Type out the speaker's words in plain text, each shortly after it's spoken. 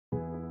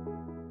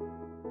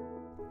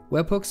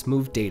Webhooks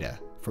move data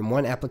from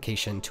one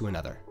application to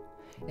another,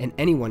 and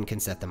anyone can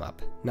set them up,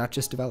 not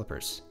just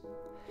developers.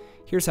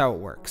 Here's how it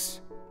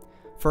works.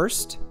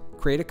 First,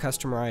 create a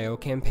customer I/O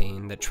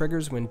campaign that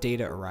triggers when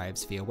data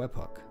arrives via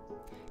webhook.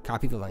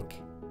 Copy the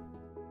link.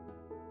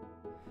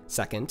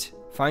 Second,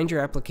 find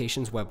your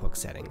application's webhook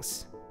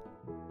settings.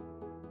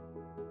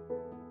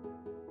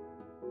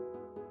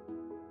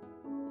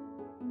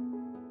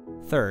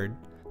 Third,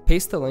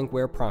 paste the link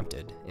where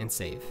prompted and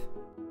save.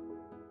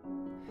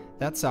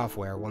 That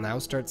software will now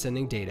start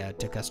sending data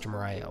to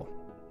customer I/O.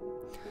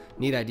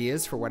 Need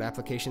ideas for what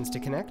applications to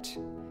connect?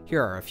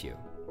 Here are a few.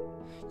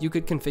 You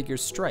could configure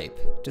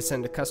Stripe to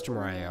send a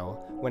customer I/O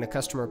when a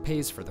customer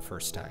pays for the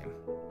first time.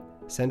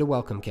 Send a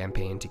welcome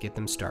campaign to get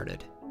them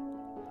started.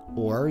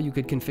 Or you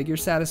could configure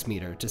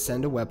StatusMeter to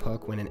send a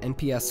webhook when an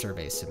NPS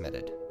survey is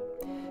submitted.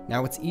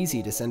 Now it's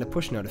easy to send a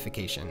push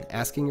notification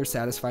asking your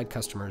satisfied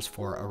customers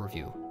for a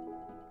review.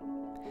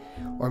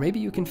 Or maybe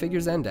you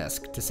configure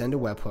Zendesk to send a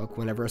webhook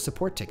whenever a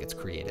support ticket's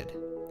created.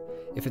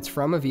 If it's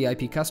from a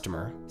VIP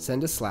customer,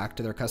 send a Slack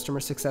to their customer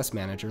success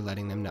manager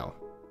letting them know.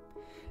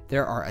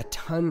 There are a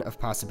ton of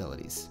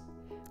possibilities.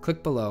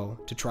 Click below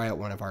to try out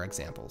one of our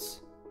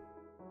examples.